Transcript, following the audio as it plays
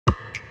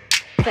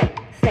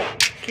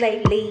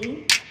Slay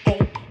Lee,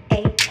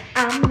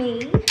 I'm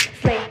me.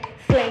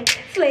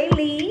 Slay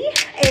Lee,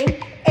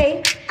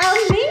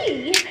 I'm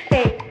me.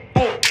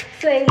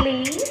 Slay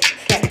Lee,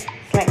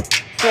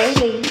 slay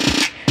Lee.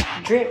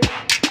 Drip,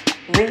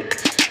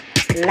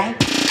 rich,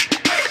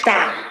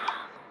 lifestyle.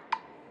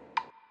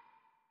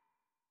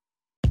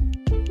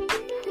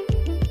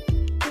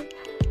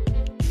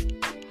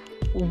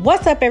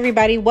 What's up,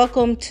 everybody?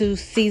 Welcome to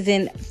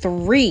season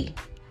 3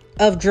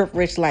 of Drip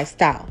Rich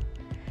Lifestyle.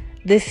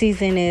 This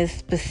season is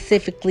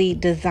specifically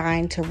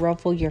designed to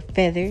ruffle your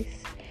feathers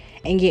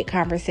and get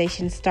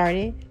conversations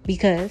started,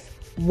 because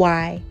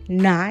why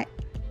not?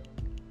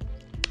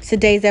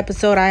 Today's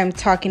episode, I am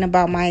talking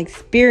about my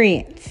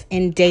experience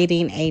in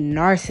dating a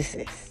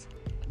narcissist.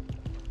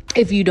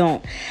 If you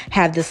don't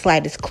have the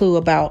slightest clue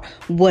about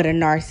what a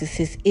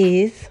narcissist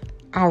is,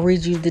 I'll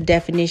read you the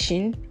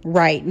definition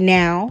right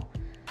now.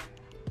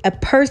 A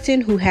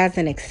person who has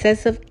an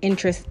excessive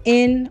interest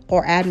in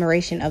or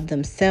admiration of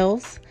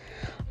themselves.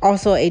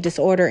 Also, a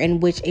disorder in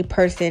which a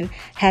person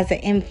has an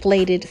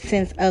inflated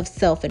sense of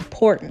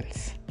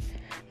self-importance.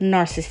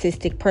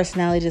 Narcissistic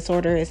personality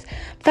disorder is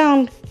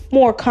found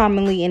more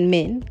commonly in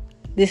men.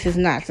 This is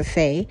not to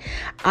say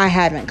I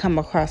haven't come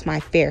across my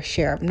fair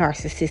share of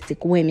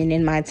narcissistic women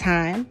in my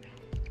time.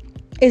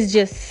 It's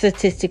just,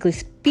 statistically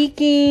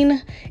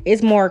speaking,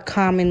 it's more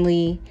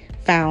commonly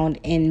found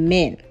in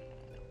men.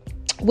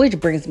 Which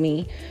brings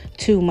me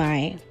to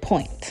my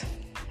point.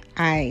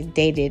 I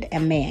dated a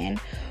man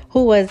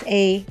who was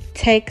a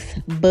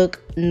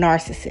textbook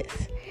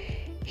narcissist.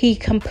 He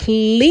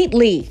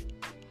completely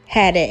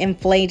had an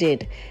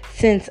inflated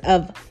sense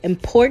of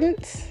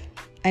importance,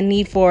 a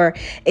need for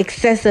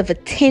excessive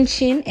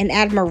attention and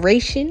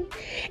admiration,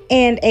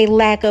 and a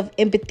lack of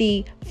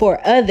empathy for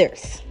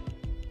others.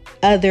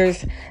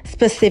 Others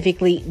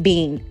specifically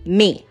being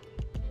me.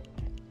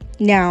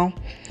 Now,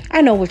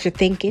 I know what you're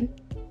thinking.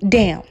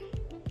 Damn.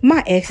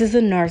 My ex is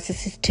a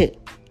narcissist too.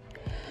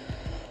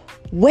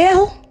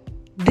 Well,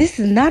 this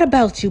is not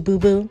about you,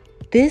 boo-boo.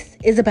 This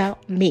is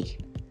about me.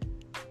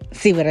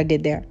 See what I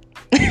did there?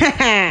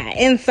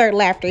 Insert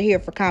laughter here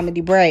for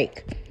comedy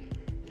break.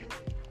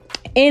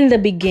 In the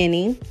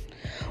beginning,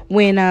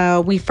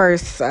 when we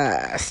first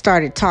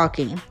started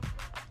talking,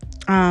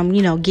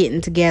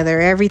 getting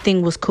together,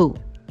 everything was cool.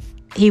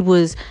 He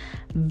was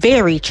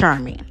very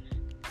charming.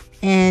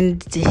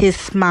 And his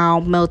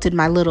smile melted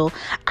my little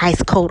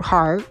ice cold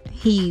heart.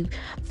 He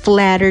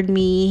flattered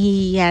me.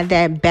 He had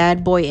that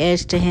bad boy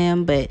edge to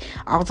him, but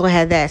also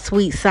had that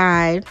sweet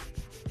side.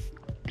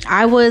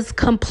 I was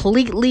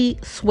completely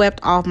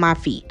swept off my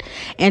feet.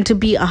 And to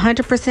be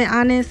 100%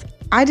 honest,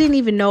 I didn't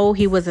even know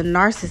he was a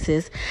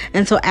narcissist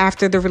until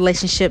after the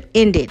relationship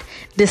ended,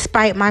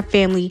 despite my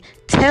family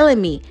telling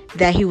me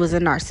that he was a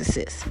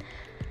narcissist.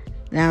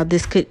 Now,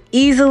 this could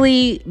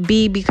easily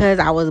be because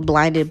I was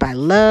blinded by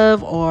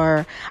love,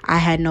 or I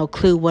had no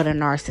clue what a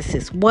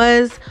narcissist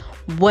was.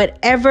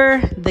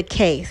 Whatever the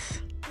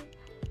case,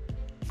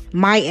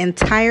 my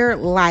entire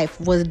life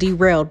was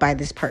derailed by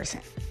this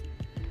person.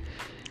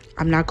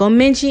 I'm not going to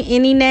mention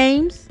any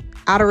names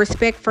out of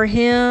respect for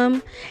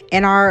him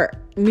and our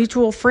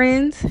mutual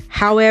friends.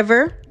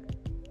 However,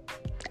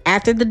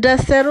 after the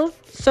dust settled,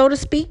 so to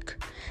speak,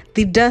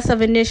 the dust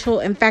of initial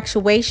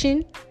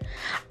infatuation,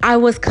 I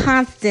was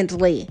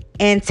constantly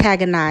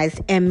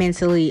antagonized and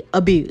mentally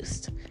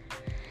abused.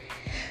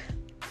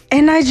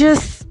 And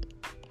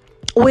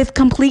with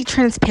complete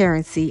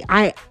transparency,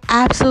 I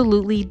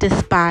absolutely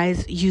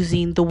despise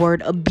using the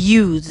word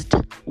abused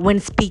when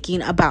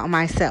speaking about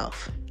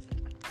myself.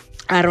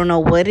 I don't know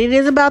what it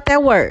is about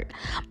that word,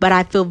 but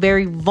I feel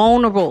very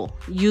vulnerable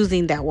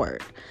using that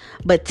word.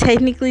 But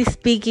technically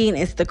speaking,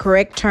 it's the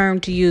correct term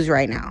to use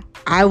right now.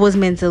 I was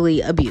mentally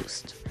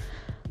abused.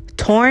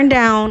 Torn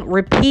down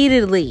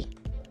repeatedly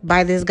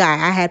by this guy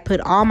I had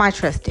put all my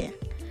trust in.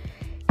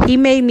 He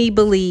made me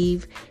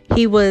believe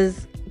he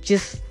was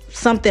just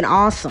something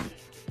awesome.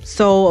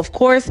 So, of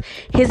course,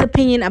 his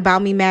opinion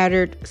about me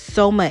mattered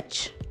so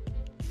much.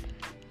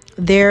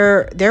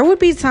 There would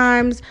be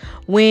times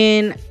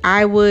when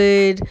I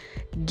would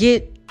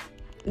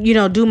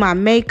do my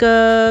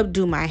makeup,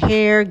 do my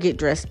hair, get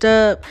dressed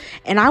up,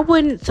 and I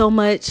wouldn't so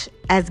much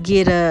as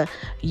get a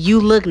 "you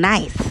look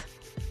nice."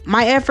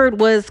 My effort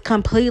was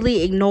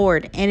completely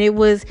ignored, and it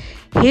was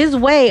his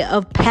way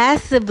of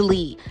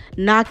passively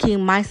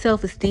knocking my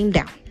self-esteem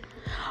down.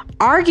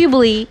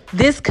 Arguably,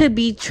 this could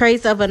be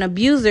traits of an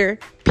abuser,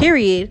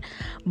 period,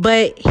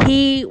 but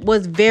he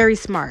was very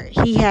smart.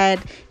 He had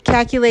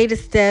calculated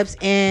steps,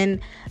 and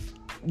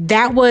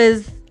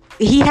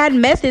he had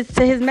methods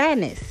to his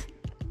madness.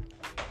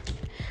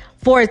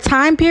 For a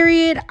time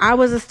period, I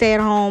was a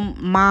stay-at-home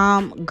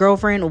mom,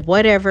 girlfriend,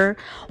 whatever,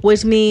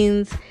 which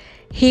means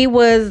he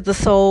was the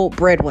sole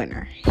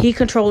breadwinner. He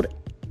controlled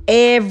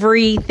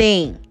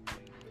everything.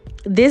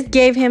 This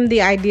gave him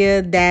the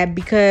idea that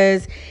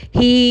because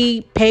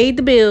he paid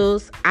the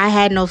bills, I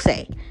had no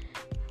say.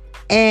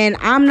 And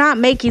I'm not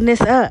making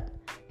this up.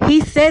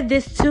 He said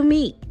this to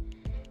me.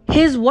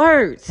 His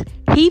words.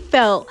 He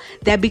felt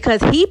that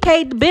because he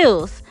paid the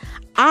bills,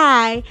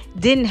 I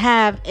didn't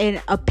have an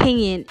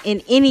opinion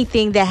in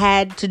anything that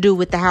had to do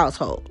with the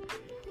household.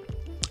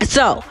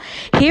 So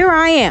here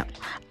I am,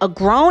 a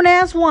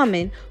grown-ass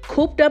woman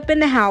cooped up in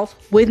the house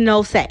with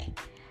no say.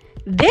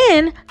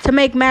 Then, to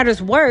make matters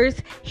worse,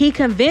 he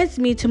convinced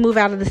me to move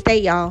out of the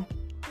state, y'all,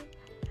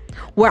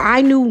 where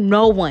I knew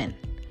no one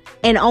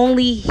and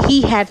only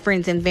he had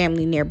friends and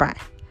family nearby.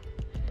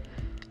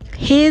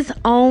 His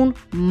own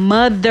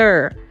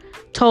mother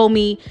told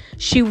me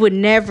she would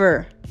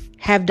never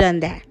have done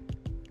that.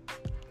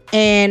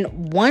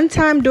 And one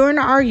time during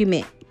the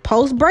argument,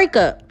 post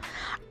breakup,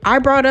 I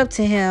brought up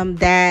to him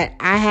that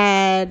I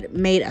had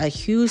made a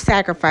huge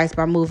sacrifice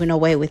by moving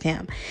away with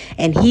him.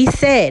 And he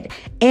said,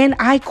 and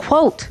I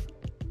quote,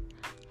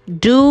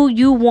 "Do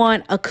you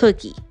want a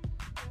cookie?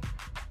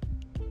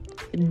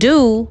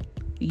 Do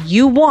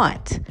you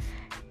want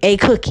a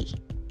cookie?"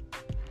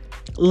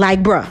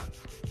 Like, bruh,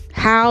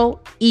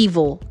 how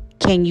evil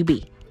can you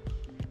be?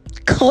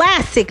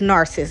 Classic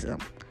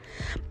narcissism.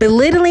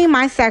 Belittling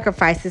my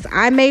sacrifices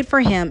I made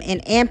for him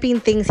and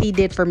amping things he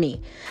did for me.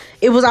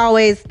 It was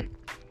always,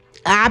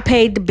 I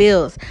paid the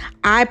bills,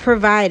 I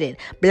provided,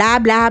 blah,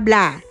 blah,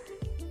 blah.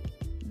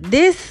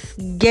 This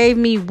gave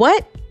me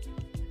what?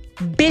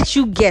 Bitch,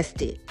 you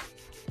guessed it.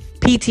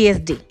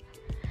 PTSD.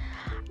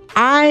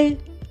 I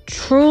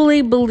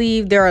truly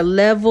believe there are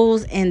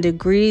levels and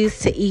degrees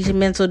to each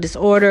mental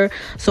disorder.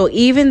 So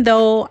even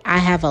though I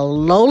have a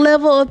low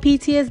level of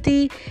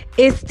PTSD,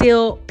 it's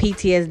still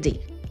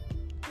PTSD.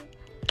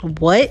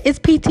 What is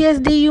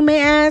PTSD, you may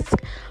ask?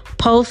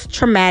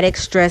 Post-traumatic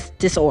stress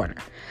disorder.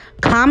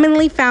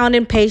 Commonly found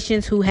in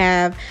patients who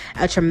have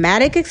a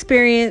traumatic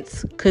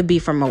experience, could be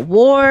from a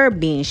war,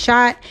 being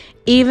shot,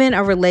 even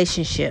a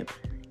relationship.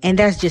 And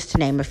that's just to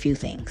name a few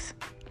things.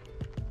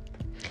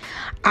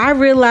 I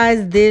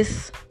realized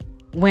this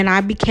when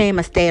I became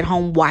a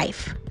stay-at-home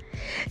wife.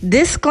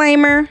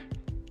 Disclaimer,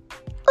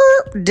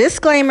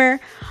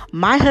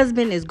 my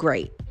husband is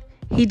great.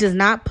 He does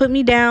not put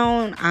me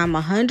down. I'm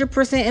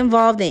 100%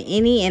 involved in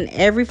any and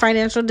every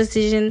financial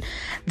decision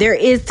there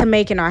is to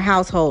make in our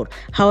household.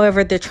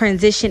 However, the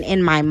transition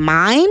in my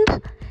mind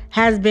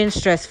has been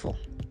stressful.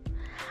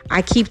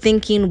 I keep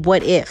thinking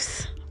what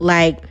ifs.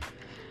 Like,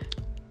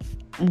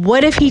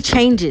 what if he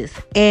changes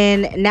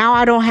and now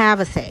I don't have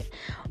a say?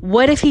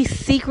 What if he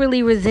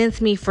secretly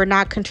resents me for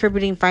not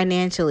contributing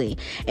financially?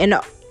 And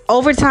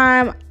over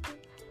time,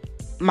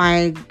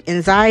 my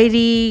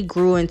anxiety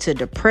grew into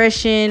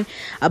depression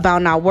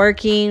about not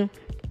working.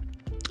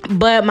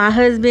 But my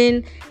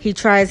husband, he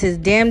tries his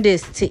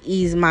damnedest to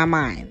ease my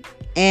mind.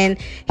 And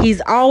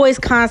he's always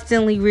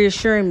constantly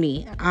reassuring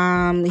me.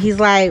 He's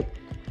like,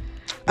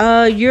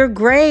 you're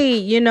great.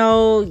 You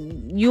know,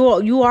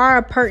 you are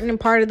a pertinent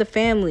part of the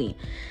family.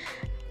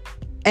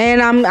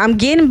 And I'm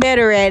getting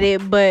better at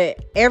it,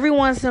 but every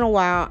once in a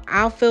while,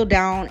 I'll feel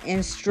down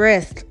and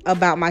stressed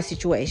about my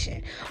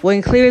situation,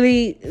 when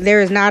clearly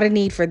there is not a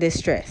need for this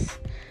stress.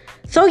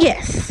 So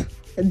yes,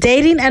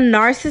 dating a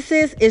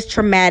narcissist is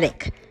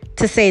traumatic,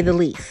 to say the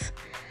least.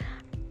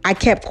 I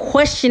kept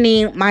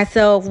questioning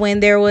myself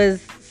when there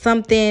was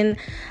something,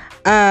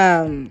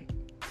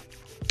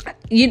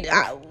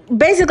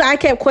 basically, I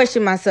kept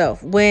questioning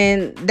myself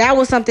when that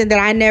was something that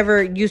I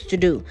never used to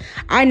do.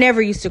 I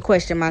never used to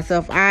question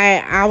myself.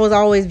 I was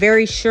always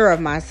very sure of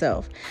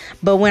myself.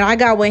 But when I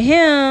got with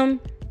him,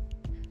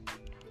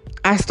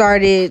 I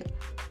started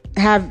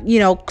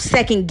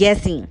second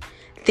guessing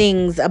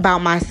things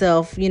about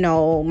myself,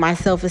 my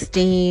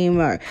self-esteem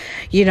or,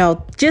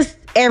 just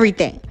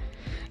everything.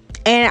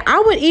 And there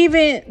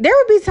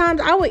would be times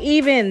I would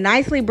even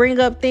nicely bring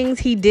up things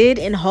he did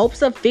in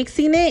hopes of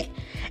fixing it.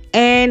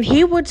 And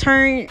he would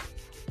turn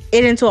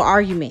it into an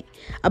argument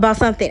about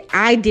something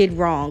I did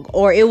wrong,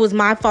 or it was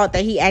my fault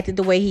that he acted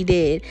the way he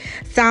did.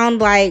 Sound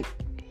like,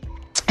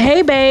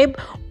 hey, babe,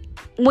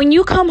 when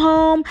you come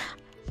home,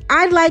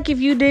 I'd like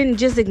if you didn't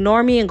just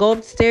ignore me and go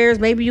upstairs.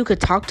 Maybe you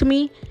could talk to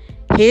me.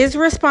 His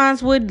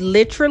response would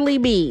literally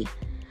be,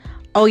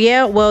 oh,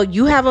 yeah, well,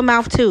 you have a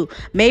mouth, too.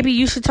 Maybe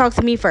you should talk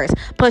to me first.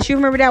 Plus, you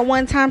remember that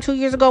one time 2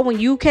 years ago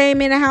when you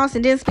came in the house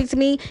and didn't speak to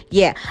me?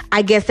 Yeah,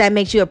 I guess that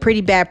makes you a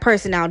pretty bad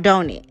person now,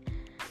 don't it?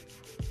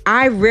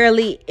 I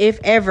rarely, if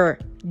ever,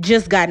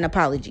 just got an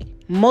apology.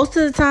 Most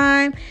of the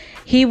time,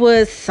 he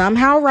was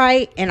somehow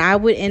right, and I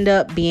would end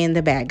up being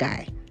the bad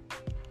guy.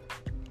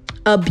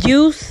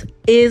 Abuse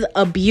is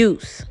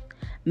abuse.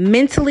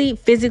 Mentally,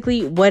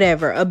 physically,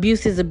 whatever.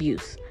 Abuse is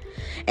abuse.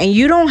 And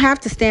you don't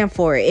have to stand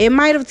for it. It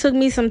might have took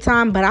me some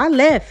time, but I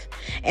left.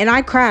 And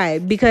I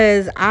cried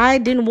because I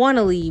didn't want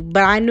to leave,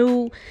 but I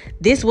knew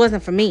this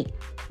wasn't for me.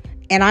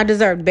 And I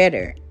deserved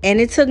better.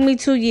 And it took me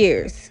 2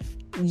 years.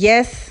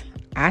 Yes,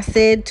 I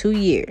said 2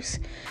 years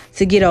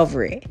to get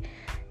over it.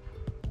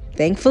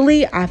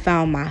 Thankfully, I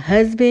found my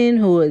husband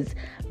who is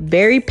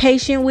very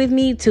patient with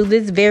me to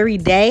this very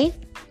day,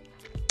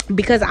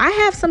 because I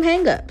have some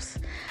hangups.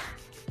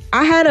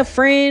 I had a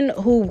friend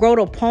who wrote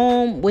a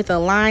poem with a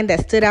line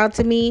that stood out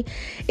to me.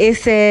 It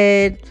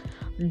said,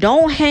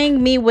 "Don't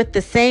hang me with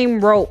the same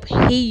rope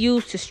he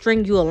used to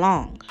string you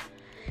along."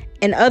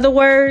 In other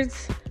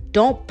words,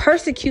 Don't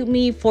persecute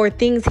me for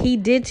things he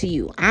did to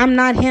you. I'm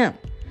not him.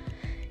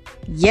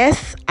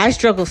 Yes, I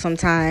struggle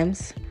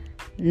sometimes.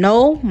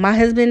 No, my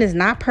husband is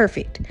not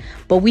perfect,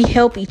 but we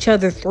help each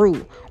other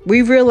through.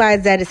 We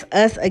realize that it's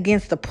us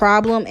against the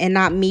problem and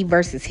not me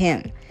versus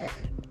him.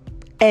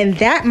 And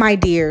that, my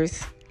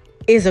dears,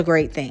 is a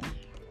great thing.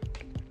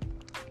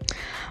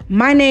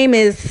 My name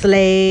is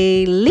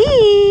Slay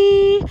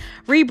Lee,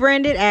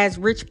 rebranded as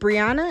Rich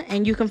Brianna,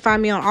 and you can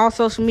find me on all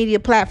social media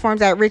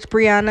platforms at Rich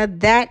Brianna.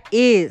 That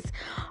is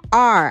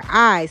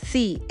RichBriauna,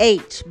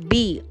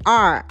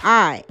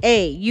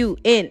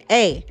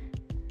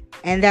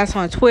 and that's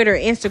on Twitter,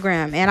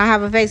 Instagram, and I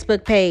have a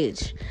Facebook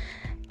page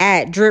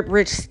at Drip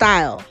Rich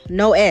Style,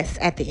 no S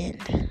at the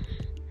end.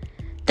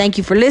 Thank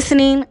you for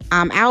listening.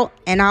 I'm out,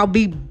 and I'll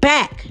be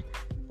back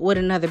with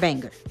another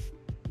banger.